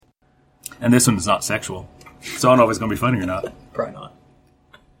And this one is not sexual. So I don't know if it's going to be funny or not. Probably not.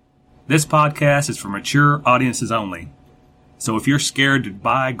 This podcast is for mature audiences only. So if you're scared to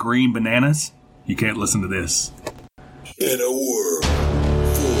buy green bananas, you can't listen to this. In a world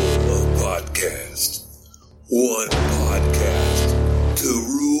full of podcasts, one podcast to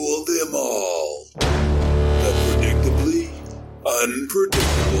rule them all. The Predictably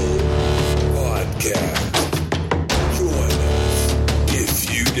Unpredictable Podcast. Join us if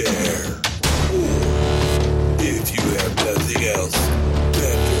you dare, or if you have nothing else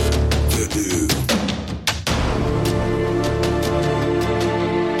better to do.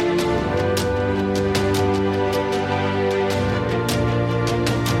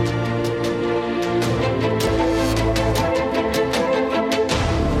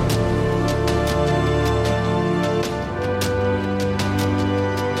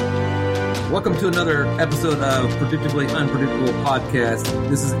 Welcome to another episode of Predictably Unpredictable Podcast.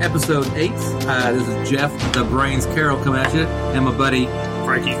 This is episode 8. This is Jeff, the Brains Carroll, coming at you, and my buddy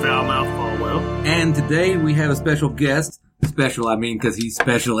Frankie Foulmouth Falwell. And today we have a special guest. Special, I mean, because he's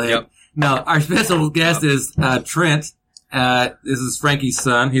special ed. Yep. No, our special guest is Trent. This is Frankie's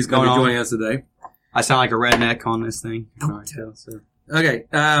son. He's going to be joining us today. I sound like a redneck on this thing. Okay.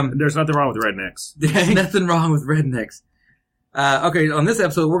 There's nothing wrong with rednecks. There's nothing wrong with rednecks. Okay, on this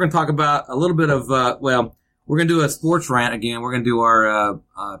episode, we're going to talk about a little bit of, we're going to do a sports rant again. We're going to do our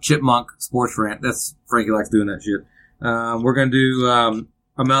chipmunk sports rant. That's, Frankie likes doing that shit. We're going to do a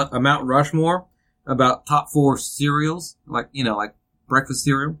Mount Rushmore about top 4 cereals, like breakfast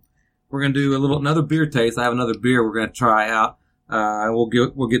cereal. We're going to do another beer taste. I have another beer we're going to try out. We'll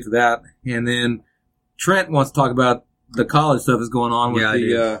get to that. And then Trent wants to talk about the college stuff that's going on with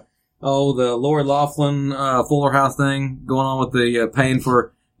the Lori Loughlin, Fuller House thing going on with the paying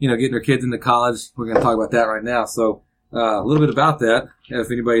for, getting their kids into college. We're going to talk about that right now. So, a little bit about that.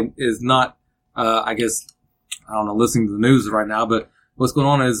 If anybody is not, listening to the news right now, but what's going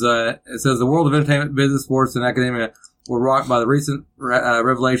on is, it says the world of entertainment, business, sports, and academia were rocked by the recent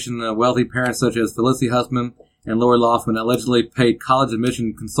revelation of wealthy parents such as Felicity Huffman and Lori Loughlin allegedly paid college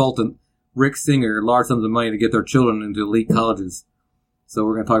admission consultant Rick Singer large sums of money to get their children into elite colleges. So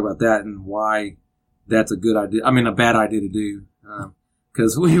we're going to talk about that and why that's a good idea. I mean, a bad idea to do.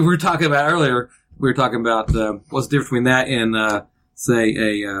 Because we were talking about earlier, what's the difference between that and,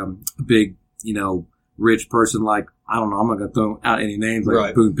 say, a big, rich person like, I don't know, I'm not going to throw out any names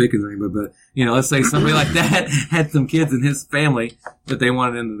like Boone Pickens or anybody, but, let's say somebody like that had some kids in his family that they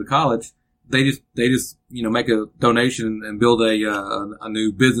wanted into the college. They just, make a donation and build a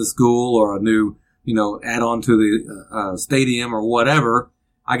new business school or a new, add on to the stadium or whatever.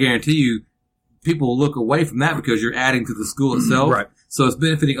 I guarantee you, people will look away from that because you're adding to the school itself. Right. So it's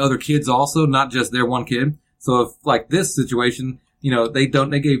benefiting other kids also, not just their one kid. So if, like this situation, they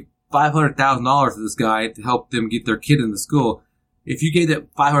gave $500,000 to this guy to help them get their kid into school. If you gave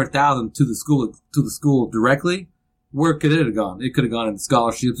that $500,000 to the school directly, where could it have gone? It could have gone into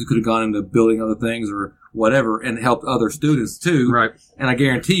scholarships. It could have gone into building other things or whatever and helped other students too. Right. And I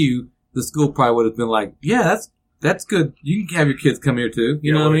guarantee you, the school probably would have been like, yeah, that's good. You can have your kids come here too.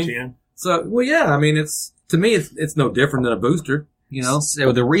 You know what I mean? So, to me, it's no different than a booster,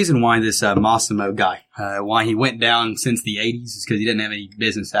 So the reason why this Massimo guy, why he went down since the 80s is because he didn't have any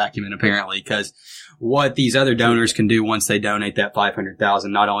business acumen, apparently, because what these other donors can do once they donate that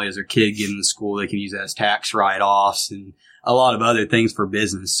 $500,000, not only is their kid getting to school, they can use that as tax write-offs and a lot of other things for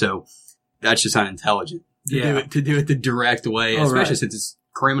business. So that's just unintelligent to do it the direct way, especially since it's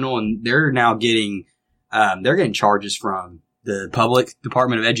criminal, and they're now getting charges from the public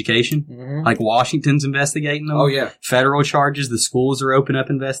Department of Education. Mm-hmm. Like Washington's investigating them. Oh yeah. Federal charges. The schools are opening up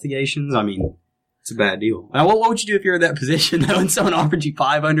investigations. I mean, it's a bad deal. Now, what would you do if you're in that position though and someone offered you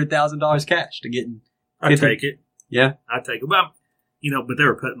 $500,000 cash to get in? I'd take it. Yeah. I'd take it. Well, but they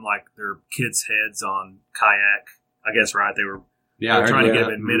were putting like their kids' heads on kayak. I guess, right? They were trying to get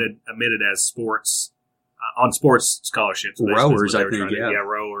them admitted as sports, on sports scholarships. Rowers, I think. Yeah,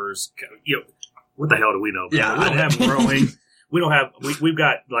 rowers. What the hell do we know? Yeah, we don't have rowing. We don't have. We've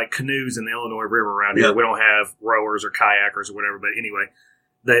got like canoes in the Illinois River around here. We don't have rowers or kayakers or whatever. But anyway,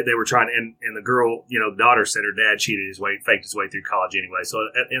 they were trying, and the girl, the daughter said her dad faked his way through college anyway. So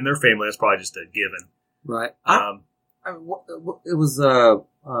in their family, that's probably just a given. Right. It was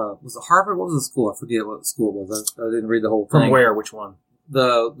it Harvard? What was the school? I forget what the school was. I didn't read the whole thing. From where? Which one?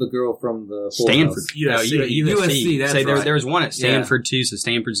 The girl from the Stanford. USC. That's right. There's one at Stanford too. So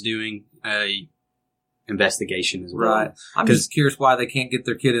Stanford's doing a investigation as well. Right. I'm just curious why they can't get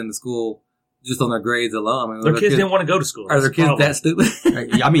their kid into school just on their grades alone. I mean, their kids didn't want to go to school. Are their kids that stupid?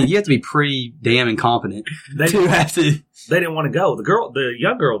 I mean, you have to be pretty damn incompetent to have to. They didn't want to go. The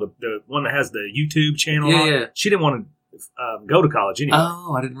young girl, the one that has the YouTube channel she didn't want to go to college anyway.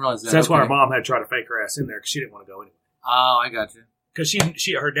 Oh, I didn't realize that. So that's why her mom had to try to fake her ass in there because she didn't want to go anyway. Oh, I got you. Because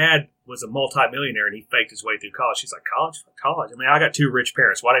her dad was a multi-millionaire and he faked his way through college. She's like, college? College? I mean, I got 2 rich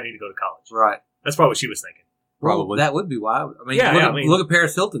parents. Why do I need to go to college? Right. That's probably what she was thinking. Probably. Well, that would be why. I mean, look at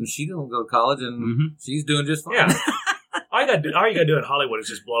Paris Hilton. She didn't go to college and she's doing just fine. Yeah. All you gotta do in Hollywood is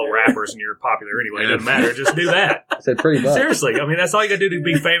just blow rappers and you're popular anyway. It doesn't matter. Just do that. I said pretty much. Seriously. I mean, that's all you gotta do to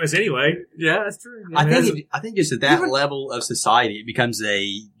be famous anyway. Yeah, that's true. I think just at that level of society, it becomes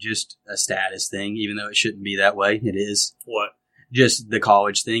just a status thing, even though it shouldn't be that way. It is. What? Just the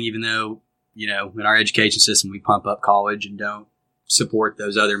college thing, even though, in our education system, we pump up college and don't support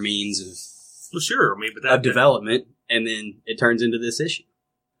those other means of development, and then it turns into this issue.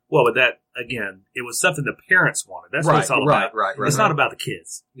 Well, but that, again, it was something the parents wanted. That's what it's all about. Right. It's not about the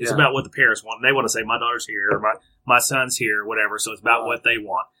kids. It's about what the parents want. They want to say, my daughter's here, or my son's here, or whatever, so it's about what they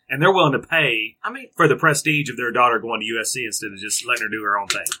want. And they're willing to pay for the prestige of their daughter going to USC instead of just letting her do her own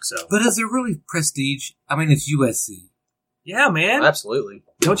thing. So, but is there really prestige? I mean, it's USC. Yeah, man. Absolutely.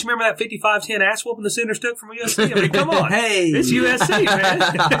 Don't you remember that 55-10 ass whooping the Sooners took from USC? I mean, come on. Hey. It's USC,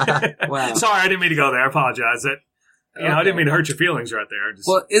 man. Wow. Sorry, I didn't mean to go there. I apologize. I didn't mean to hurt your feelings right there.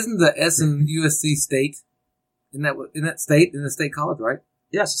 Well, isn't the S in USC state? In that state, in the state college, right?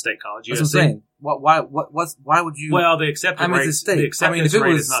 Yeah, it's a state college. That's what I'm saying. Why would you? Well, the acceptance rate. It's a state. If it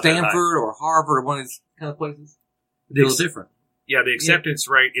was Stanford or Harvard or one of these kind of places, it's a little different. Yeah, the acceptance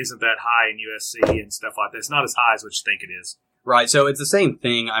rate isn't that high in USC and stuff like that. It's not as high as what you think it is. Right, so it's the same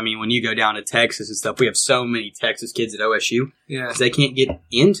thing. I mean, when you go down to Texas and stuff, we have so many Texas kids at OSU. Yeah. Because they can't get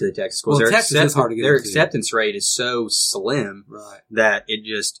into the Texas schools. Well, Texas is hard to get their into. acceptance rate is so slim that it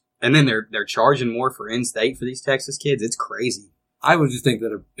just... And then they're charging more for in-state for these Texas kids. It's crazy. I would just think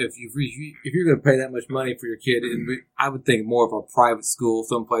that if you're going to pay that much money for your kid, I would think more of a private school,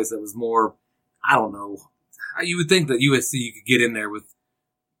 someplace that was more, I don't know. You would think that USC you could get in there with.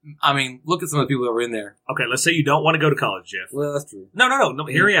 I mean, look at some of the people that were in there. Okay, let's say you don't want to go to college, Jeff. Well, that's true. No.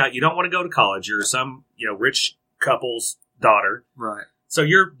 Hear me out. You don't want to go to college. You're some, rich couple's daughter. Right. So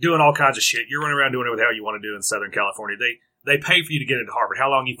you're doing all kinds of shit. You're running around doing whatever the hell you want to do in Southern California. They pay for you to get into Harvard. How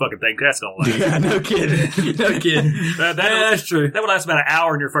long you fucking think that's going to last? Yeah, no kidding. No kidding. That's true. That would last about an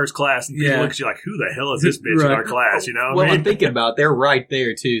hour in your first class, and people look at you like, who the hell is this bitch in our class? You know? Well, I'm thinking about it. They're right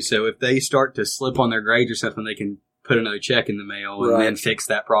there, too. So if they start to slip on their grades or something, they can put another check in the mail and then fix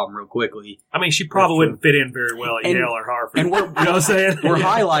that problem real quickly. I mean, she probably wouldn't fit in very well at Yale or Harvard. And we're, you know what I'm saying? We're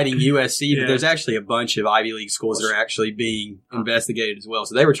highlighting USC, but there's actually a bunch of Ivy League schools that are actually being investigated as well.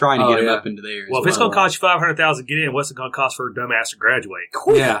 So they were trying to get them up into there. Well, if it's going to cost you $500,000 to get in, what's it going to cost for a dumbass to graduate?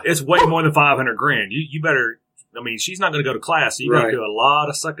 Yeah, it's way more than $500,000. You better. I mean, she's not going to go to class, so you got to do a lot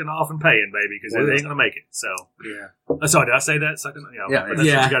of sucking off and paying, baby, because it ain't going to make it. So, sorry, did I say that? Sucking, but that's what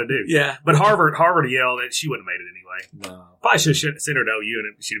you got to do. Yeah. But Harvard, Yale, she wouldn't have made it anyway. No. Probably should have sent her to OU,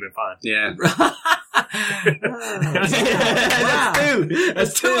 and she'd have been fine. Yeah.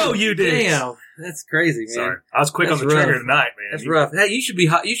 That's two OU dudes. Damn, that's crazy, man. Sorry, I was quick on the trigger tonight, man. That's rough. Hey, you should be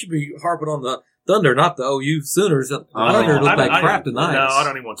harping on the Thunder, not the OU Sooners. Thunder looked like crap tonight. No, I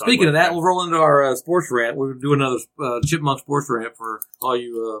don't even want to talk Speaking about of that, we'll roll into our sports rant. We'll do another Chipmunk sports rant for all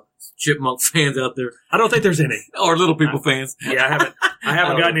you Chipmunk fans out there. I don't think there's any. Or Little People fans. Yeah, I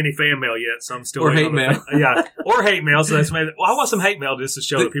haven't gotten any fan mail yet, so I'm still or hate mail. Or hate mail. So that's maybe. Well, I want some hate mail just to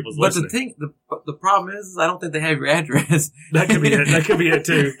show that people's listening. But the problem is, I don't think they have your address. That could be it. That could be it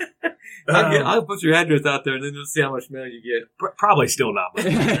too. I'll put your address out there and then you'll see how much mail you get. Probably still not much.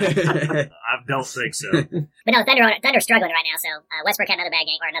 I don't think so. But no, Thunder's struggling right now. So Westbrook had another bad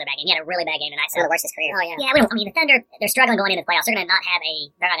game. He had a really bad game tonight. So the worst of his career. Oh yeah. Yeah. The Thunder, they're struggling going into the playoffs. They're not going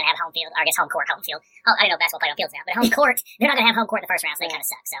to have home field. Or I guess home field. Oh, I don't know if basketball played on fields now, but home court. They're not going to have home court in the first round, so they kind of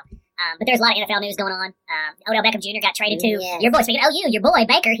suck. So. But there's a lot of NFL news going on. Odell Beckham Jr. got traded to your boy. Speaking of OU, your boy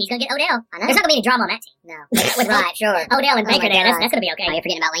Baker, he's going to get Odell. I know. There's not going to be any drama on that team. No. Right, sure. Odell and Baker there, that's going to be okay. Oh, you're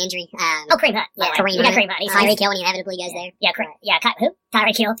forgetting about Landry. Kareem Hunt. Yeah, Kareem Hunt. Tyreek Hill when he inevitably goes there. Yeah, who?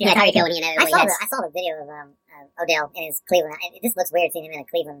 Tyreek Hill. Yeah, Tyreek Hill when he inevitably goes. I saw the video of Odell in his Cleveland. It just looks weird seeing him in a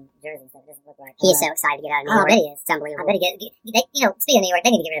Cleveland jersey. So it doesn't look right. He is so excited to get out of New York. I bet he is. It's unbelievable. I bet speaking of New York,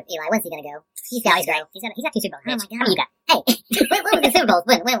 they need to get rid of Eli. When's he going to go? He's great. He's got 2 Super Bowls. Oh my God. How many you got? Hey, when were the Super Bowls?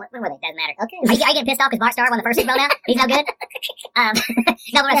 When were they? Doesn't matter. Okay. Are you getting pissed off because Mark Starr won the first Super Bowl now? He's no good?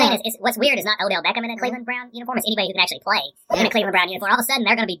 No, what I'm saying is what's weird is not Odell Beckham in a Cleveland Brown uniform. It's anybody who can actually play in a Cleveland Brown uniform. All of a sudden,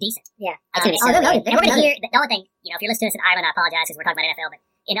 they're going to be decent. Yeah. And we're going to hear, the only thing, if you're listening to this in Ireland, I apologize because we're talking about NFL, but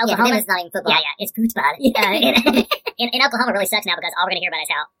in Oklahoma, it's not even football. Yeah, it's football. In Oklahoma, it really sucks now because all we're going to hear about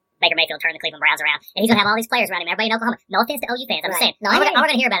is how Baker Mayfield turned the Cleveland Browns around, and he's going to have all these players around him. Everybody in Oklahoma. No offense to OU fans, I'm just saying. All we're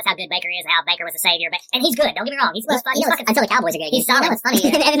going to hear about is how good Baker is, how Baker was the savior, and he's good. Don't get me wrong. He's fucking until the Cowboys are good. He's solid. You know what's funny?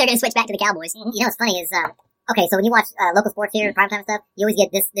 And then they're going to switch back to the Cowboys. You know what's funny is, okay, so when you watch local sports here, primetime stuff, you always get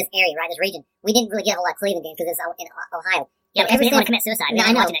this area, right? This region. We didn't really get a whole lot of Cleveland games because it's in Ohio. Yeah, because we didn't want to commit suicide. No,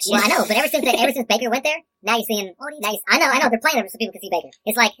 I know. Well, I know, but ever since Baker went there, now you're seeing. I know. They're playing there so people can see Baker.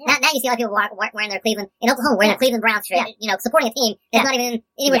 It's like now you see all people wearing their Cleveland in Oklahoma, wearing their Cleveland Browns shirt. You know, supporting a team that's not even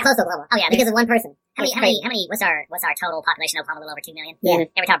anywhere close to Oklahoma. Oh yeah, because of one person. How many? What's our total population in Oklahoma? A little over 2 million. Yeah.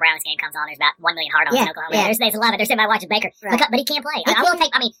 Every time Browns game comes on, there's about 1 million hard-ons in Oklahoma. Yeah. There's a lot of it. They're sitting by watching Baker, Right. but he can't play. I will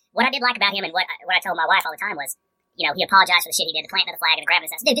take. I mean, what I did like about him and what I told my wife all the time was, you know, he apologized for the shit he did, the planting of the flag and the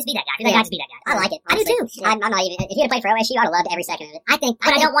grabbing his ass. Dude, just be that guy. If you're that guy, just be that guy. I like it. I do too. I'm not even. If you had to play for OSU, I'd have loved every second of it. I think.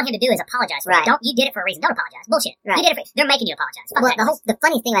 What I don't want him to do is apologize for it. Right. You did it for a reason. Don't apologize. Bullshit. Right. You did it they're making you apologize. Fuck Well, that. the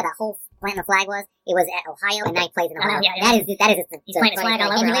funniest thing about that whole planting the flag was it was at Ohio, and now he plays in Ohio. Yeah. That is He's planting his flag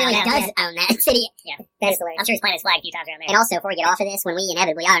all over and he Ohio. literally does own that city. Yeah. That's hilarious. I'm sure he's planting his flag a few times around there. And also, before we get off of this, when we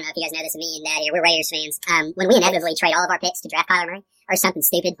inevitably, I don't know if you guys know this, me and Dad here, we're Raiders fans. When we inevitably trade all of our picks to draft Kyler Murray or something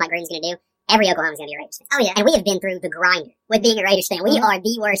stupid like Gruden's going to do, every Oklahoma's going to be a Raiders fan. Oh yeah, and we have been through the grinder with being a Raiders fan. We are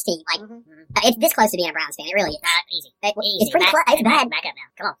the worst team. Like it's this close to being a Browns fan. It really is. Easy. It's pretty close. It's bad. Back up now.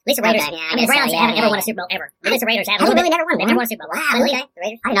 Come on. At least the Raiders. Okay, yeah, I mean, the Browns so, haven't yeah, ever won a Super Bowl ever. At least the Raiders haven't. Have they really never won They've one? never won a Super Bowl. Wow, Really? okay. The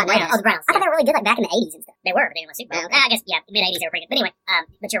Raiders? I did not know that. Oh, the Browns. I thought they were really good like back in the 80s and stuff. They were, but they didn't win a Super Bowl. Okay. I guess, yeah, mid 80s they were pretty good. But anyway,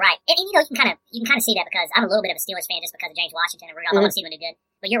 but you're right. And you know, you can kind of see that because I'm a little bit of a Steelers fan just because of James Washington and Rudolph. I want to see him do good.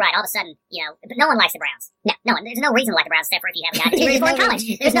 But you're right. All of a sudden, you know, no one likes the Browns. No one. There's no reason to like the Browns except for if you have a guy that's really good in college.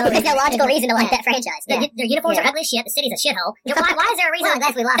 There's no logical reason to like that franchise. Their uniforms are ugly as shit. The city's a shithole. Why is there a reason? Well,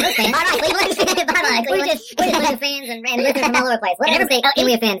 that's we lost this fan. Bye-bye, Cleveland. Bye-bye, Cleveland. We're just losing fans and listeners from all over the place. Whatever state can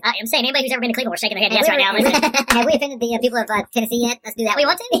we offend? I'm saying anybody who's ever been to Cleveland, we're shaking their head yes right now. Have we offended the people of Tennessee yet? Let's do that. We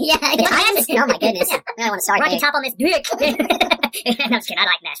want to? Yeah. Oh my goodness. I don't want to start Rocky there. top on this dick. No, I'm just kidding. I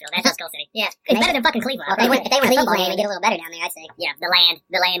like Nashville. Nashville's cool city. Yeah. It's better than fucking Cleveland. Well, if they went to football game and get a little better down there, I'd say. Yeah, the land,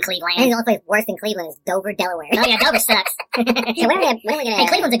 Cleveland. I think the only place worse than Cleveland is Dover, Delaware. Oh yeah, Dover sucks. So when are we gonna? Hey,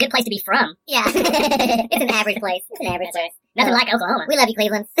 Cleveland's a good place to be from. Yeah. It's an average place. It's an average place. Nothing like Oklahoma. We love you,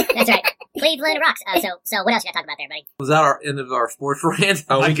 Cleveland. That's right. Cleveland rocks. So what else you got to talk about there, buddy? Was that our end of our sports rant?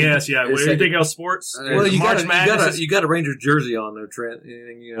 I guess, yeah. Anything else sports? Well, you got a Rangers jersey on there, Trent.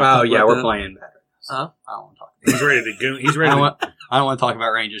 Oh yeah, we're playing better. Huh? I don't want to talk. He's ready to goon. He's ready. I don't want to talk about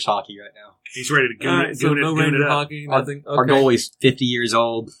Rangers hockey right now. He's ready to goon So no it Ranger up. hockey, nothing. Our Okay. goalie's 50 years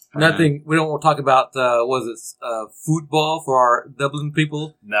old. Nothing. We don't want to talk about football for our Dublin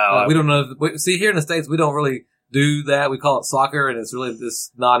people. No, We don't know. See, here in the States, we don't really do that. We call it soccer, and it's really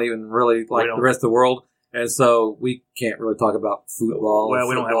just not even really like the rest of the world. And so we can't really talk about football. Well,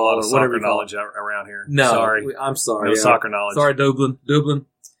 we don't have a lot of soccer knowledge around here. No, sorry. I'm sorry. No soccer knowledge. Sorry, Dublin.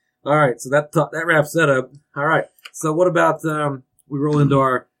 All right, so that wraps that up. All right, so what about we roll into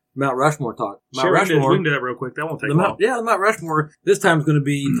our Mount Rushmore talk? Mount Sure, Rushmore. we can do that real quick. That won't take long. The Mount Rushmore. This time is going to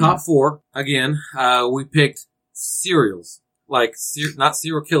be top 4 again. We picked cereals, like not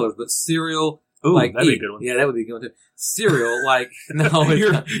serial killers, but cereal. Ooh, like that'd be a good one. Yeah, that would be a good one too. Cereal, like no,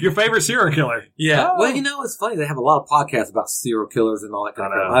 it's your favorite serial killer. Yeah. Oh. Well, it's funny. They have a lot of podcasts about serial killers and all that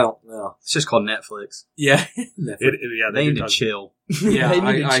kind of stuff. I don't know. It's just called Netflix. Yeah. They need to chill. Yeah, they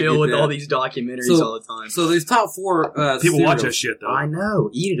need to I chill get with that. all these documentaries all the time. So these top 4 people cereals, watch that shit though. I know.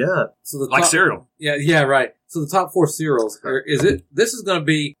 Eat it up. So the Like top, cereal. Yeah, right. So the top 4 cereals this is going to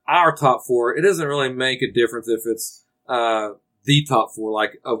be our top 4. It doesn't really make a difference if it's the top 4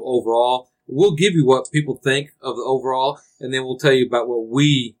 like of overall. We'll give you what people think of the overall, and then we'll tell you about what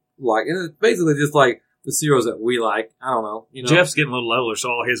we like. And it's basically just like the cereals that we like. I don't know. Jeff's getting a little older, so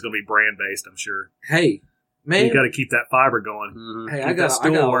all his going to be brand based, I'm sure. Hey, man. You got to keep that fiber going. Mm-hmm. Hey, Keep that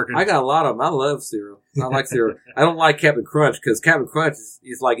stool working. I got a lot of them. I love cereal. I like cereal. I don't like Captain Crunch because Captain Crunch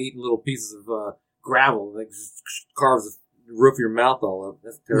is like eating little pieces of gravel that just carves the roof of your mouth all up.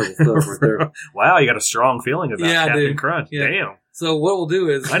 That's terrible stuff right there. Wow, you got a strong feeling about Captain dude. Crunch. Yeah. Damn. So what we'll do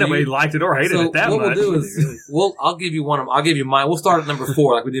is I know he liked it or hated it that much. What we'll do is I'll give you one of them. I'll give you mine. We'll start at number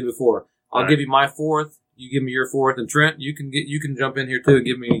 4 like we did before. I'll give you my 4th. You give me your 4th, and Trent, you can jump in here too and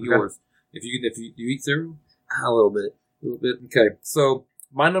give me yours. If you eat cereal, A little bit. Okay. So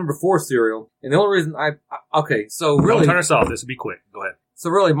my number 4 cereal, and the only reason so really Don't turn us off. This will be quick. Go ahead. So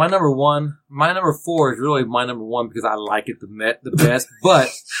really, my number 4 is really my number 1 because I like it the best. But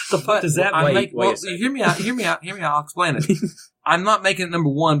The fuck does that mean? well, hear me out. I'll explain it. I'm not making it number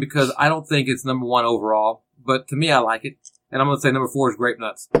 1 because I don't think it's number 1 overall. But to me, I like it, and I'm going to say number 4 is grape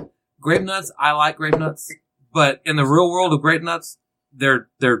nuts. Grape nuts, I like grape nuts, but in the real world of grape nuts, they're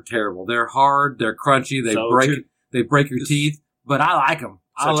terrible. They're hard. They're crunchy. They break your teeth. But I like them.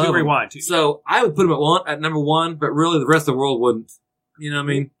 I love them. Rewind. So I would put them at number 1, but really the rest of the world wouldn't. You know what I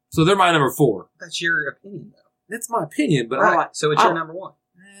mean? So they're my number 4. That's your opinion, though. That's my opinion, but Right. I like. So it's your number 1.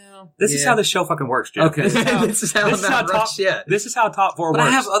 Well, This is how this show fucking works, Jeff. Okay. this is how This is how top- shit. This is how top 4 But works.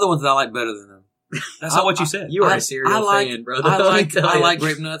 I have other ones that I like better than them. That's not what you said. You are I- a cereal I like- fan, brother. I Let me tell I you. like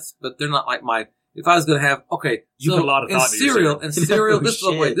grape nuts, but they're not like my. If I was going to have, okay, You so put a lot of in thought into your cereal. cereal. And cereal, Oh, this is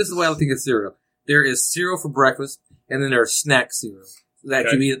the way. shit. This is the way I think of cereal. There is cereal for breakfast, and then there's snack cereal that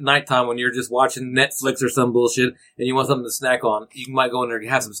Okay. you eat at nighttime when you're just watching Netflix or some bullshit, and you want something to snack on. You might go in there and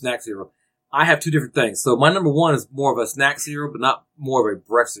have some snack cereal. I have 2 different things. So my number 1 is more of a snack cereal, but not more of a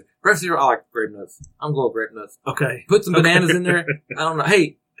breakfast cereal. Breakfast cereal, I like grape nuts. I'm going with grape nuts. Okay. Put some bananas in there. I don't know.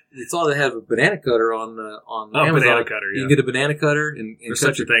 Hey, we saw they have a banana cutter on Amazon. banana cutter, You yeah. can get a banana cutter and There's cut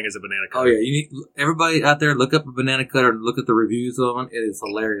such a your- thing as a banana Oh cutter. yeah, you need everybody out there look up a banana cutter and look at the reviews on it. It is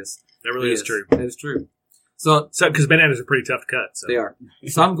hilarious. That really It is true. It is true. So So, because bananas are pretty tough to cut. So. they are.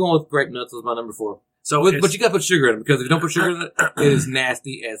 So I'm going with grape nuts as my number 4. So, But you got to put sugar in them because if you don't put sugar in it, it is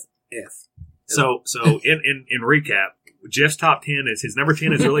nasty as f. So in recap, Jeff's top 10 is his number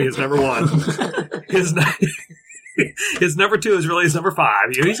 10 is really his number 1. His number 2 is really his number 5.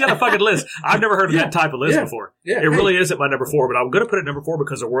 He's got a fucking list. I've never heard of that type of list Yeah. before. Yeah, It really isn't my number 4, but I'm going to put it number 4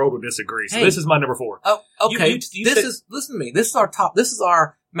 because the world would disagree. So Hey. this is my number 4. Oh, okay. You this said- is listen to me. This is our top. This is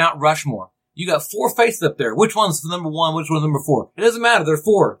our Mount Rushmore. You got 4 faces up there. Which one's the number 1? Which one's number 4? It doesn't matter. They're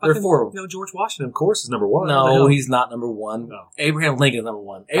 4. They're 4. You know, George Washington, of course, is number 1. What the No, hell? he's not number 1. No. Abraham Lincoln's number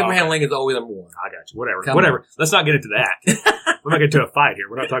 1. Abraham Okay. Lincoln's always number 1. I got you. Whatever. Come Whatever. Let's not get into that. We're not getting into a fight here.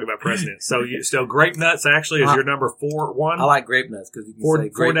 We're not talking about presidents. So, still, grape nuts actually is your number 4-1? I like grape nuts because you can say 4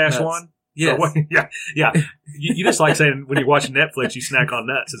 grape dash nuts. 1? Yes. Or what? Yeah. You just like saying when you watch Netflix, you snack on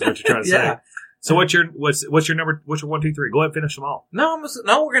nuts. Is what you're trying to Yeah. say. So what's your number? What's your 1, 2, 3? Go ahead and finish them all. No,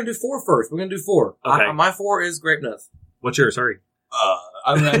 we're gonna do 4 first. We're gonna do 4. Okay. My 4 is grape nuts. What's yours? Hurry.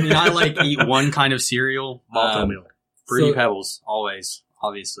 I mean, I like to eat one kind of cereal. Malto meal. Fruity So- Pebbles, always,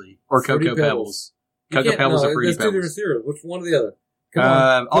 obviously. Or Fruity Cocoa Pebbles. You Cocoa can't- Pebbles no, or Fruity that's 2 different Pebbles. cereals. Which one or the other? Come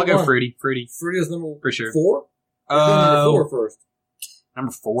on. I'll Pick go one. Fruity. Fruity is number For sure. 4? Number 4 first.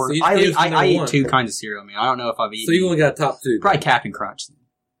 Number 4. So you I gave eat, us number I eat 1. 2 kinds of cereal, man. I don't know if I've eaten. So you only got top 2. Probably Captain Crunch. Then.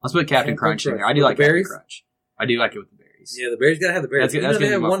 Let's put Captain Captain Crunch in there. Crunch. I do With like the Captain berries? Crunch. I do like it with the berries. Yeah, the berries gotta have the berries. That's They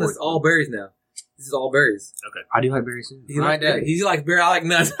gonna have be my one that's fourth all one. berries now. This is all berries. I do like berries too. He likes berries. He likes berries. I like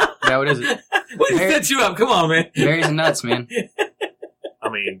nuts. Yeah, what is it? What did he set you up? Come on, man. Berries and nuts, man. I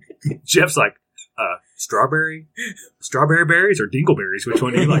mean, Jeff's like, strawberry berries or dingleberries? Which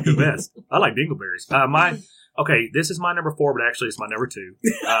one do you like the best? I like dingleberries. Okay, this is my number 4, but actually it's my number 2.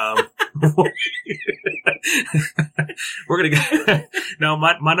 We're gonna go. No,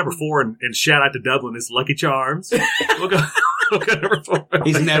 my number 4, and shout out to Dublin, is Lucky Charms. We'll go number 4.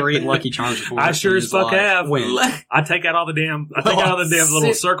 He's never eaten Lucky Charms before. I sure in as his fuck life. have. When? I take out all the damn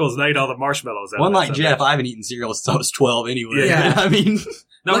little circles and I eat all the marshmallows out. One of like that Jeff, stuff. I haven't eaten cereal since I was 12 anyway. Yeah. I mean,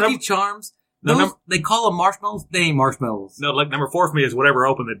 No, Lucky number, Charms. No, Those, number- they call them marshmallows. They ain't marshmallows. no, like number 4 for me is whatever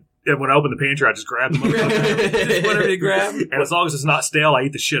when I open the pantry, I just grab them. Just whatever you grab. And as long as it's not stale, I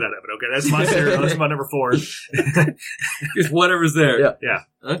eat the shit out of it. Okay, that's my cereal. That's my number 4. Just whatever's there. Yeah. Yeah.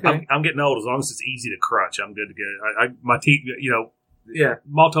 Okay. I'm getting old. As long as it's easy to crunch, I'm good to go. My teeth, Yeah.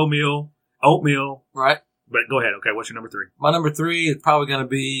 malto meal, oatmeal. Right. But go ahead. Okay, what's your number 3? My number 3 is probably going to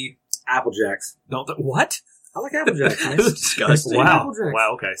be Apple Jacks. What? I like Apple Jacks, man. that's disgusting. Wow. Apple Jacks.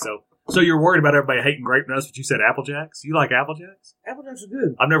 Wow. Okay, so you're worried about everybody hating grape nuts, but you said Apple Jacks. You like Apple Jacks? Apple Jacks are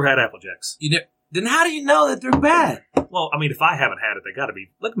good. I've never had Apple Jacks. Then how do you know that they're bad? Well, I mean, if I haven't had it, they got to be.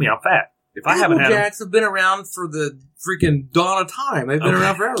 Look at me, I'm fat. If I Apple haven't had Jacks have been around for the freaking dawn of time. They've been Okay.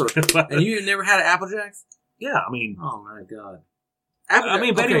 around forever. them, And you've never had Apple Jacks? yeah, I mean, Oh my god. I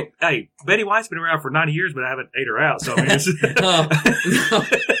mean, okay. Betty White's been around for 90 years, but I haven't ate her out. So I mean, it's, No.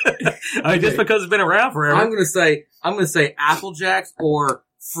 I mean, just because it's been around forever. I'm gonna say Apple Jacks or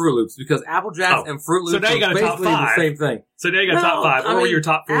Fruit Loops because Apple Jacks Oh. and Fruit So Loops now you are got a top basically the five. same thing. So now you got top 5. What were your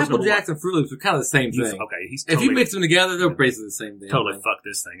top 4? Apple Jacks and Fruit Loops are kind of the same thing. Okay, he's If totally, you mix them together, they're basically the same thing. totally fucked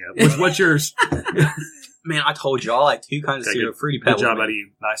this thing up. What's yours? Man, I told you, I like 2 kinds of Okay, cereal. Fruity Good Pebbles. job, man. buddy.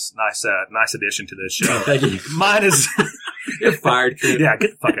 Nice addition to this show. Thank you. Mine is, You're fired, kid. yeah,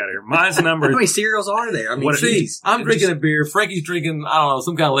 get the fuck out of here. Mine's number. How many cereals are there? I mean, What- jeez. I'm drinking a beer. Frankie's drinking, I don't know,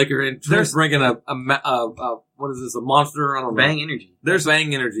 some kind of liquor, and There's- Trent's drinking what is this, a Monster? I don't know. Bang Energy. There's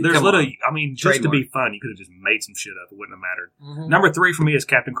Bang Energy. There's Come literally, I mean, just to Trademark. be fun, you could have just made some shit up. It wouldn't have mattered. on. Mhm. Number 3 for me is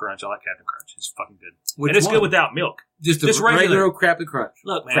Captain Crunch. I like Captain Crunch. It's fucking good. Which and it's one? good without milk. Just a just regular regular. old Crafty Crunch.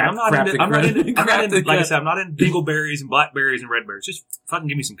 Look, man, Crap- I'm not Crafty into, Crunch. like I said, I'm not into dingleberries and blackberries and red berries. Just fucking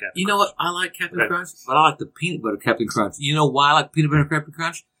give me some Captain You know what? I like Captain Okay. Crunch, but I like the peanut butter Captain Crunch. You know why I like peanut butter Captain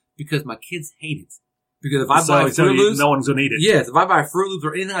Crunch? Because my kids hate it. Because if I So- buy so Fruit you- Loops, no one's gonna eat it. yes, if I buy Fruit Loops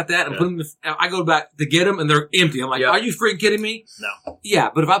or anything like that and Yeah. put them, I go back to get them and they're empty. I'm like, Yeah. are you freaking kidding me? No. Yeah,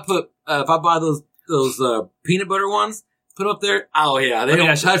 but if I buy those peanut butter ones, put up there, oh yeah, they Let me don't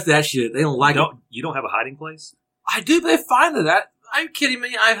ask you- touch that shit. They don't like it. You don't have a hiding place? I do, but they find it. Are you kidding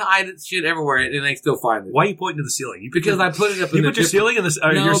me? I hide shit everywhere and they still find it. Why are you pointing to the ceiling? Because I put it up in you the put your different- ceiling in the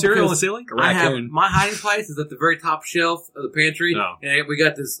No, your cereal on the because ceiling? I have Raccoon. my hiding place is at the very top shelf of the pantry, Oh. and we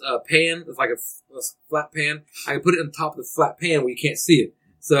got this pan. It's like a flat pan. I can put it on top of the flat pan where you can't see it.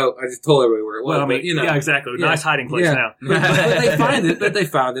 So I just told everybody where it was. Well, I mean, but, you know, yeah, exactly. Yeah. Nice hiding place Yeah. now. but they find it. But they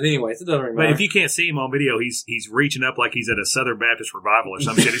found it anyway. So it doesn't really But matter. if you can't see him on video, he's reaching up like he's at a Southern Baptist revival or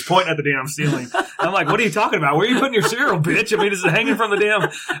some shit. He's pointing at the damn ceiling. I'm like, what are you talking about? Where are you putting your cereal, bitch? I mean, is it hanging from the damn?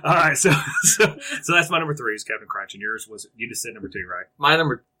 All right, so that's my number 3 is Captain Crunch, and yours was you just said number 2, right? My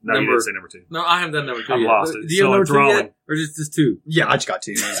number. No, you didn't say number 2. No, I haven't done number 2 I'm yet. lost. Do It's you have so number 2 enthralling. yet, or just 2? Yeah, I just got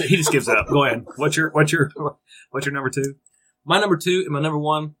 2. So he just gives up. Go ahead. What's your number 2? My number 2 and my number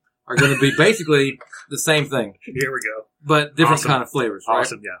 1 are going to be basically the same thing, Here we go. but different Awesome. kind of flavors. Right?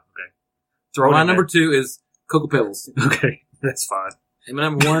 Awesome. Yeah. Okay. Throw it My in number 2 is Cocoa Pebbles. there. Okay, that's fine. And my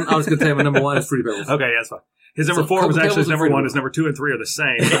number 1, I was going to tell you my number 1 is Fruity Pebbles. Okay, that's fine. His number So 4 was Cocoa actually Pebbles his and number Fruity 1. Pebbles. His number 2 and 3 are the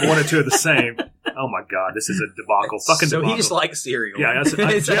same. Number 1 and 2 are the same. Oh my god, this is a debacle. Fucking So debacle. he just likes cereal. Yeah,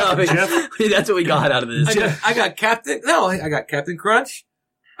 that's- Jeff- That's what we got out of this. I got Captain Crunch.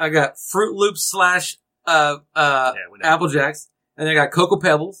 I got Fruit Loops slash we know. Apple Jacks, and I got Cocoa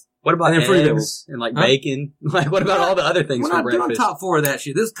Pebbles. What about And then Fruity eggs Pebbles. and like Huh? bacon? Like, what about all the other things We're for not doing breakfast? top 4 of that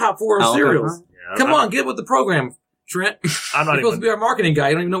shit. This is top 4 of Oh, okay. cereals. Yeah, Come I'm- on, get with the program, Trent. I'm not You're supposed even. to be our marketing guy.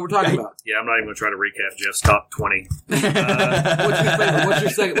 You don't even know what we're talking about. Yeah, I'm not even going to try to recap Jeff's top 20. What's your favorite? What's your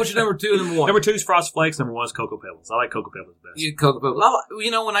second? What's your number 2 and number 1? Number 2 is Frosted Flakes. Number 1 is Cocoa Pebbles. I like Cocoa Pebbles best. You Cocoa Pebbles.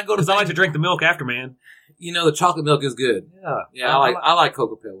 You know, when I go to, Because I like to drink the milk after, man. you know, the chocolate milk is good. Yeah. Yeah, I like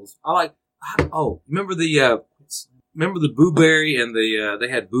Cocoa Pebbles. Remember the Boo Berry and they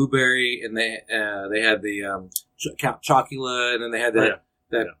had Boo Berry and they had the Count Chocula and then they had that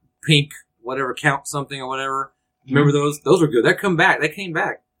Yeah. pink whatever Count something or whatever. Remember those? Those were good. They came back.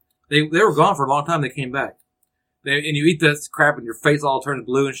 They were gone for a long time. They came back. And you eat this crap and your face all turns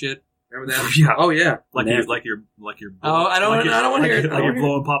blue and shit. Remember that? Yeah. Oh yeah. Like Nasty. you're Oh, I don't wanna hear it. I Like don't you're wanna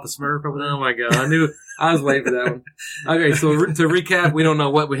blowing Papa Smurf over there. Oh my god! I was waiting for that one. Okay, so to recap, we don't know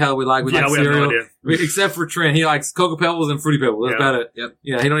what hell we like. We Yeah, like we have no cereal, idea. except for Trent. He likes Cocoa Pebbles and Fruity Pebbles. That's Yeah. about it. Yep.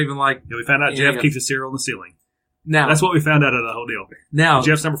 Yeah, he don't even like. Yeah, we found out Yeah, Jeff yeah. keeps his cereal on the ceiling. Now That's what we found out of the whole deal. Now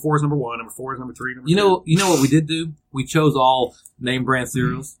Jeff's number 4 is number 1. Number 4 is number 3. Number you 2. know what we did do? We chose all name brand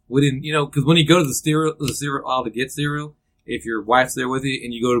cereals. We didn't, because when you go to the cereal aisle to get cereal, if your wife's there with you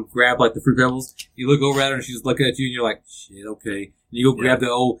and you go to grab like the Fruit Pebbles, you look over at her and she's looking at you and you're like, shit, okay. And you go grab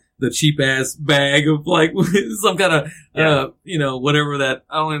the cheap ass bag of like some kind of, whatever that,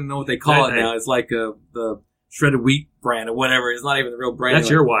 I don't even know what they call it now. It's like the shredded wheat brand or whatever. It's not even the real brand. That's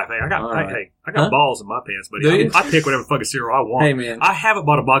your wife. Hey, I got Huh? balls in my pants, buddy. Do you? I pick whatever fucking cereal I want. Hey, man. I haven't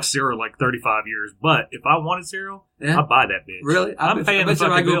bought a box of cereal in like 35 years, but if I wanted cereal, Yeah. I buy that bitch. Really? I'm paying I the bet you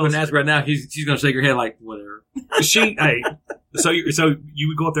if I fucking go up bills. and ask right now, she's going to shake her head like, whatever. So you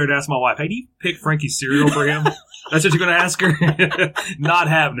would go up there and ask my wife, hey, do you pick Frankie's cereal for him? That's what you're going to ask her? Not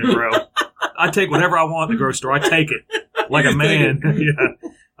happening, bro. I take whatever I want at the grocery store. I take it like a man. Yeah.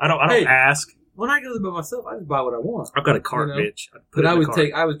 I don't ask. When I go there by myself, I just buy what I want. I've got a cart, You know? bitch. But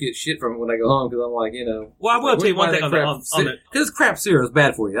I would get shit from it when I go home because I'm like, Well, I will tell you one thing on the because crap cereal is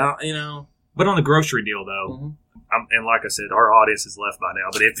bad for you. but on the grocery deal though, Mhm. and like I said, our audience is left by now.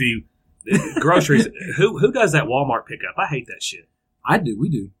 But if you groceries, who does that Walmart pickup? I hate that shit. I do. We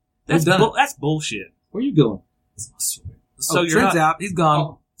do. That's They've done it. that's bullshit. Where you going? So you're Trent's not, out. He's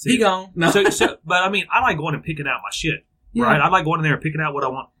gone. see, He gone. No. but I mean, I like going and picking out my shit. Yeah. Right? I like going in there and picking out what I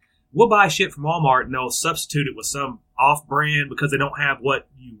want. We'll buy shit from Walmart and they'll substitute it with some off-brand because they don't have what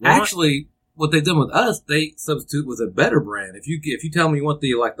you want. Actually, what they've done with us, they substitute with a better brand. If you tell me you want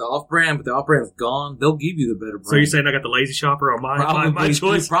the off-brand, but the off-brand's gone, they'll give you the better brand. So you're saying I got the lazy shopper on my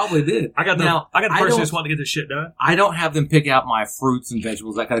choice? You probably did. I got the Now, person don't- who just wanted to get this shit done. I don't have them pick out my fruits and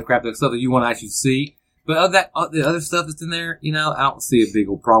vegetables, that kind of crap, that stuff that you want to actually see. But the other stuff that's in there, I don't see a big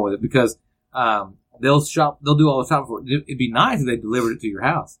old problem with it because they'll do all the shopping for it. It'd be nice if they delivered it to your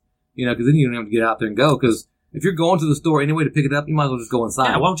house, because then you don't have to get out there and go. Because if you're going to the store anyway to pick it up, you might as well just go inside.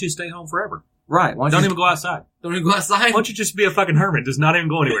 Yeah, why don't you stay home forever? Right? Why Don't even go outside. Don't even go outside. Why don't you just be a fucking hermit? Just not even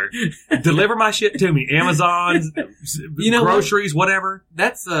go anywhere. Deliver my shit to me. Amazon, You know groceries, whatever.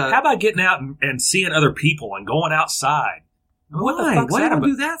 That's How about getting out and seeing other people and going outside? What the Why? fuck's Why that do I about?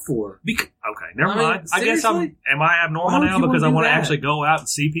 do that for? Okay, never I mean, mind. I guess seriously? am I abnormal Why would now you because I wanna do want to that? actually go out and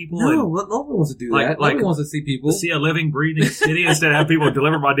see people No, and no one wants to do Like- that. like- Nobody wants to see people. see a living, breathing city instead of have people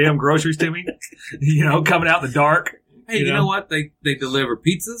deliver my damn groceries to me? Coming out in the dark. Hey, you know what? They deliver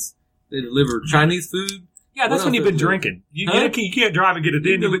pizzas. They deliver Chinese food. Yeah, that's What when else you've been is there? drinking. You Huh? can't drive and get it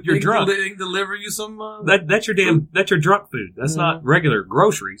in, but you're drunk. They can deliver you some. That's your drunk food. That's not regular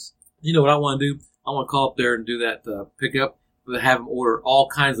groceries. You know what I want to do? I want to call up there and do that pickup, but have them order all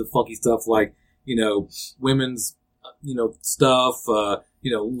kinds of funky stuff like women's stuff,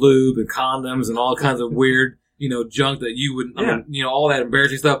 lube and condoms and all kinds of weird junk that you wouldn't. Yeah. I mean, all that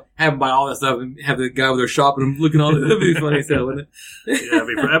embarrassing stuff. Have them buy all that stuff and have the guy over there shopping and looking all that. That'd be funny stuff, wouldn't it? Yeah,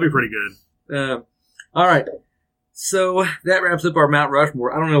 that'd be pretty good. All right. So that wraps up our Mount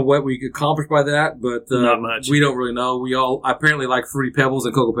Rushmore. I don't know what we could accomplish by that, but Not much. We don't really know. We all apparently like Fruity Pebbles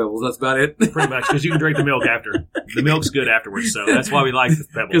and Cocoa Pebbles. That's about it. Pretty much, because you can drink the milk after. The milk's good afterwards, so that's why we like the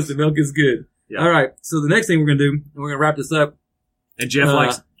Because pebbles. the milk is good. Yeah. All right. So the next thing we're going to do, and we're going to wrap this up. And Jeff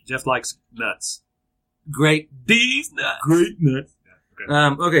likes nuts. Great These nuts. Great nuts. Okay.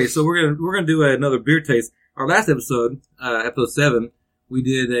 Okay, so we're gonna do another beer taste. Our last episode, episode 7, we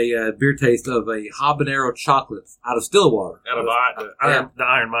did a beer taste of a habanero chocolate out of Stillwater. Out of the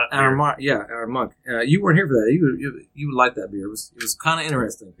Iron Mont. Iron Monk. You weren't here for that. You would like that beer. It was kind of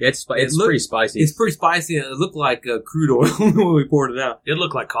interesting. It's pretty spicy. It's pretty spicy, and it looked like crude oil when we poured it out. It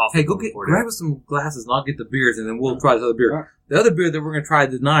looked like coffee. Hey, go when we get poured it grab out. us some glasses, and I'll get the beers, and then we'll try this other beer. The other beer that we're gonna try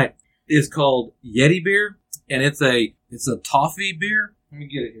tonight is called Yeti beer, and it's a toffee beer. Let me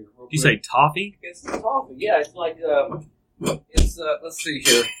get it here. Did you say toffee? It's toffee? Yeah, it's like it's let's see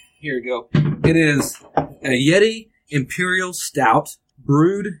here. Here we go. It is a Yeti Imperial Stout,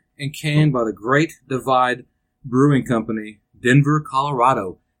 brewed and canned by the Great Divide Brewing Company, Denver,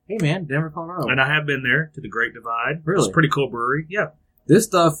 Colorado. Hey man, Denver, Colorado. And I have been there to the Great Divide. Really? It's a pretty cool brewery. Yeah. This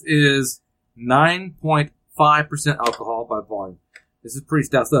stuff is 9.5% alcohol by volume. This is pretty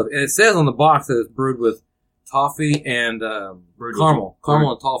stout stuff. And it says on the box that it's brewed with toffee and caramel.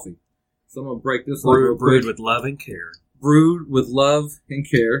 Caramel and toffee. So I'm going to break this one real Brewed quick. with love and care. Brewed with love and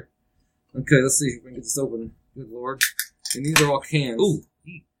care. Okay, let's see if we can get this open. Good Lord. And these are all cans. Ooh.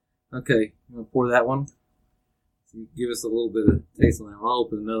 Okay, I'm going to pour that one. So you give us a little bit of taste on that one. I'll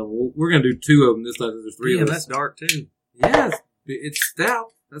open another one. We're going to do 2 of them this time. There's 3 Yeah, of us. that's dark too. Yeah, it's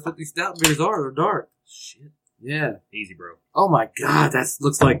stout. That's what these stout beers are. They're dark. Shit. Yeah. Easy, bro. Oh my God,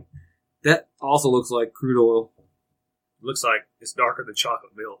 that also looks like crude oil. Looks like it's darker than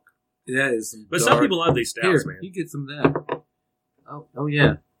chocolate milk. That is some But dark. some people love these stouts, Here, man. you get some of that. Oh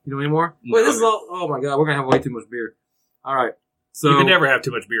yeah. You know any more? No, Wait, this is man. all. Oh my God, we're gonna have way too much beer. All right. So You can never have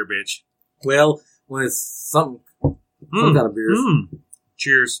too much beer, bitch. well, when it's some kind of beers,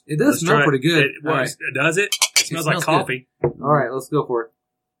 Cheers. it does Let's smell try pretty good. It, All right. Does it? It smells like smells coffee. All right, let's go for it.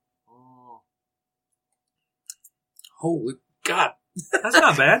 Oh. Holy God! That's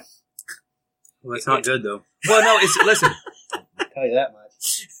not bad. Well, it's not good though. Well, no, listen. I'll tell you that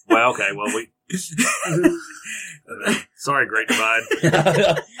much. Well, okay. Well, we. Sorry, Great Divide.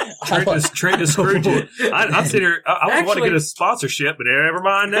 Trent just screwed you. I'm sitting here. I was want to get a sponsorship, but never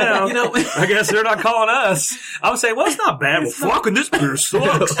mind now. You know, I guess they're not calling us. I would say, well, it's not bad. Well, fucking this beer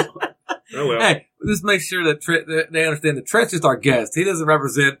sucks. Oh well. hey, just make sure that, that they understand that Trent's just our guest. He doesn't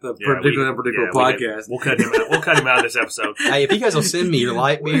represent the particular podcast. We'll cut him out. We'll cut him out of this episode. Hey, if you guys will send me your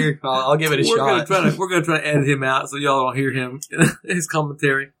light beer, I'll give it a shot. We're gonna try to edit him out so y'all don't hear him his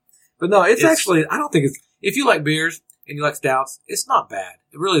commentary. But no, it's actually I don't think it's if you like beers and you like stouts, it's not bad.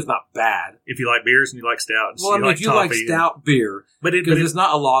 It really is not bad. If you like beers and you like stouts, Well, I mean, if you like toffee, stout beer, but because it's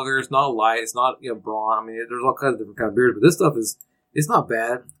not a lager, it's not a light, it's not brawn. I mean, there's all kinds of different kind of beers, but this stuff it's not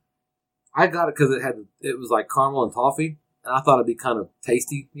bad. I got it because it was like caramel and toffee, and I thought it'd be kind of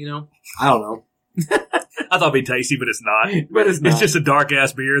tasty. I don't know. I thought it'd be tasty, but it's not. But it's not. It's just a dark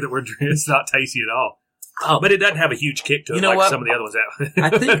ass beer that we're drinking. It's not tasty at all. Oh. But it doesn't have a huge kick to it You know like what? some of the other ones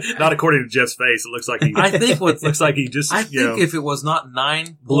have. I think- not according to Jeff's face. It looks like he. I think what looks like he just. I think if it was not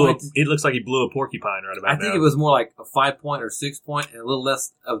 9 blew up. points, It looks like he blew a porcupine right about I now. think it was more like a 5 point or 6 point and a little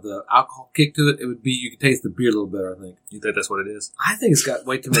less of the alcohol kick to it. It would be, you could taste the beer a little better, I think. You think that's what it is? I think it's got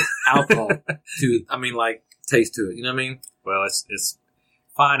way too much alcohol to it. I mean, like, taste to it. You know what I mean? Well, it's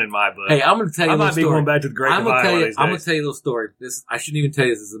fine in my book. Hey, I'm going to tell you I a might little be story. going back to the Great I'm going Divide one of to these tell you days. a little story. I shouldn't even tell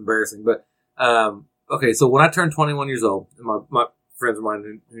you this. This is embarrassing. But, okay, so when I turned 21 years old, and my friends of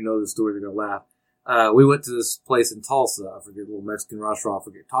mine who know this story, they're going to laugh. We went to this place in Tulsa. I forget, a little Mexican restaurant. I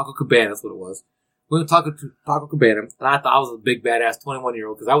forget. Taco Cabana, that's what it was. We went to Taco Cabana, and I thought I was a big badass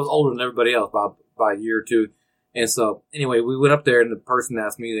 21-year-old because I was older than everybody else by a year or two. And so, anyway, we went up there, and the person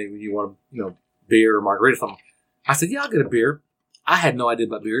asked me, "Do you want beer or margarita or something?" I said, yeah, I'll get a beer. I had no idea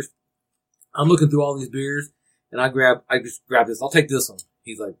about beers. I'm looking through all these beers, and I just grab this. I'll take this one.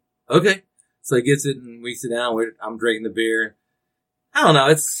 He's like, okay. So he gets it, and we sit down. I'm drinking the beer. I don't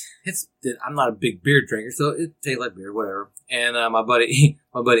know. I'm not a big beer drinker, so it tastes like beer, whatever. And my buddy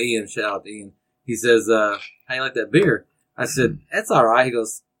Ian, shout out to Ian. He says, "How you like that beer?" I said, "That's all right." He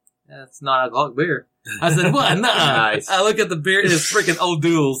goes, "That's not alcoholic beer." I said, "What? Nah." Nice. I look at the beer, and it's freaking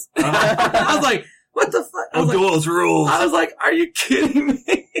O'Doul's. I was like, "What the fuck?" O'Doul's rules. I was like, "Are you kidding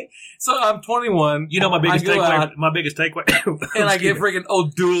me?" So I'm 21. You know my biggest takeaway, and I get freaking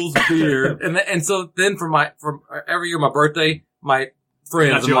O'Doul's beer, and so then for every year my birthday, my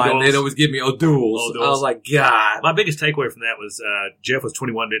friends of mine, they'd always give me O'Doul's. I was like, God. My biggest takeaway from that was Jeff was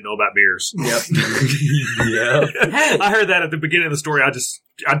 21, didn't know about beers. Yep. Yeah. Hey. I heard that at the beginning of the story. I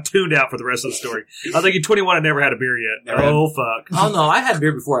tuned out for the rest of the story. I was thinking 21 had never had a beer yet. Oh, fuck. Oh, no. I had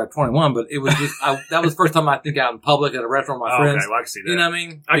beer before I was 21, but it was just, that was the first time I think out in public at a restaurant with my friends. Okay, well, I can see that. You know what I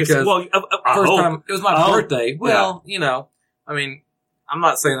mean? I can see, well, first time, it was my birthday. Well, you know, I mean, I'm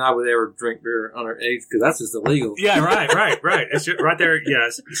not saying I would ever drink beer underage because that's just illegal. Yeah, right. It's just right there. Yeah,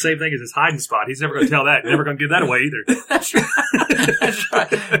 it's the same thing as his hiding spot. He's never going to tell that. Never going to give that away either. That's right.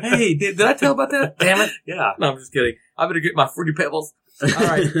 Hey, did I tell about that? Damn it. Yeah. No, I'm just kidding. I better get my Fruity Pebbles. All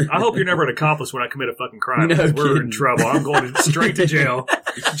right. I hope you're never an accomplice when I commit a fucking crime. No we're in trouble. I'm going straight to jail.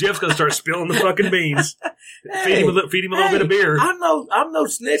 Jeff's going to start spilling the fucking beans. Feed him a little bit of beer. I'm no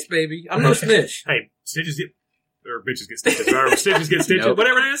snitch, baby. I'm no snitch. Hey, snitches get... Or bitches get stitches, or snitches get stitches, Nope.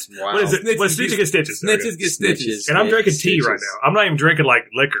 Whatever it is. Wow. What is it? Snitches get stitches. Snitches get stitches. And I'm drinking tea right now. I'm not even drinking like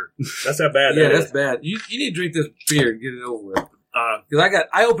liquor. That's how bad that is. Yeah, that's bad. You need to drink this beer and get it over with. Because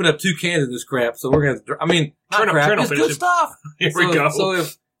I opened up 2 cans of this crap, so we're gonna. I mean, not crap. It's good stuff. Here we go.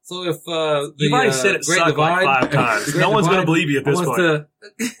 So if you've already said it Great sucked Divide, like 5 times. No one's gonna believe you at this point.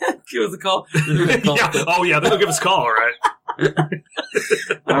 Give us a call. Yeah. Oh yeah, they'll give us a call. All right.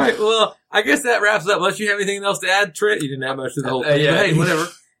 All right. Well, I guess that wraps up. Unless you have anything else to add, Trent, you didn't have much to the whole thing. Yeah. But hey, whatever.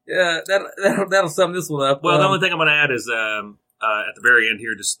 That'll sum this one up. Well, the only thing I'm going to add is at the very end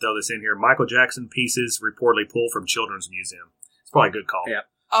here, just throw this in here. Michael Jackson pieces reportedly pulled from Children's Museum. It's probably a good call. Yeah.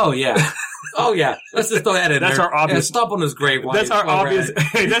 Oh yeah. Oh yeah. Let's just throw that in That's there. our obvious. Yeah, stomp on his grave. That's our obvious.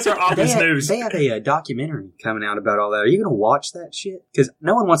 That's our obvious news. They have a documentary coming out about all that. Are you going to watch that shit? Because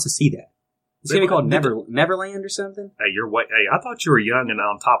no one wants to see that. It's going to be called Neverland or something? Hey, I thought you were young and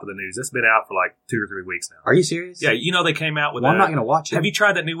on top of the news. That's been out for like 2 or 3 weeks now. Are you serious? Yeah, you know they came out with I'm not going to watch it. Have you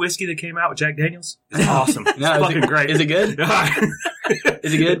tried that new whiskey that came out with Jack Daniels? It's awesome. It's fucking great. Is it good?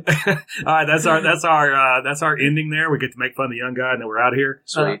 Is it good? All right, that's our ending there. We get to make fun of the young guy and then we're out of here.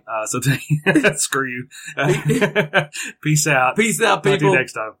 Sweet. So screw you. Peace out. Peace out, people. Talk to you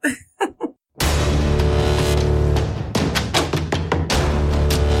next time.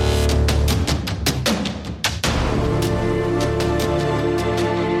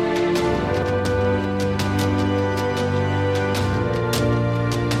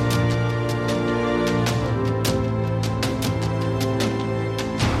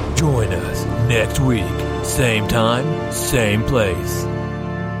 Join us next week, same time, same place.